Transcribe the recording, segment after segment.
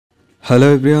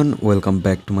Hello everyone, welcome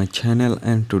back to my channel,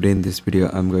 and today in this video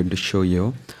I'm going to show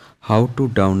you how to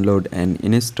download and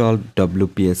install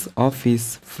WPS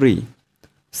Office free.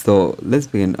 So let's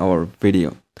begin our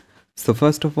video. So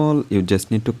first of all, you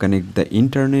just need to connect the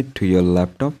internet to your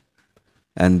laptop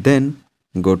and then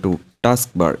go to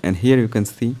taskbar, and here you can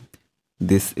see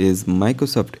this is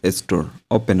Microsoft Store.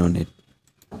 Open on it.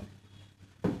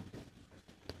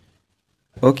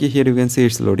 Okay, here you can see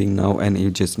it's loading now, and you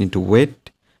just need to wait.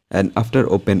 And after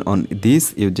open on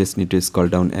this, you just need to scroll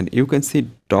down and you can see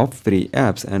top free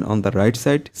apps, and on the right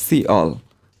side see all,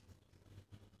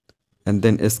 and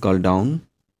then scroll down,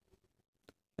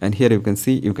 and here you can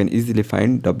see you can easily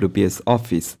find WPS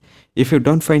Office. If you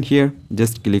don't find here,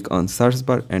 just click on search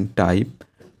bar and type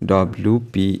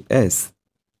WPS,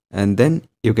 and then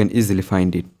you can easily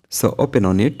find it. So open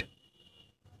on it.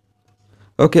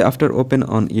 Okay, after open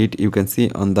on it, you can see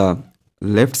on the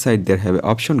left side there have an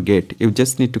option get. You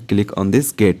just need to click on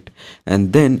this get,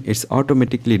 and then it's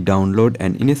automatically download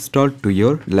and installed to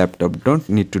your laptop. Don't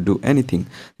need to do anything,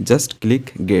 just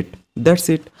click get. That's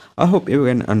it. I hope you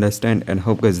can understand and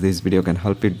hope guys this video can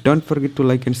help you. Don't forget to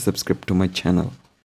like and subscribe to my channel.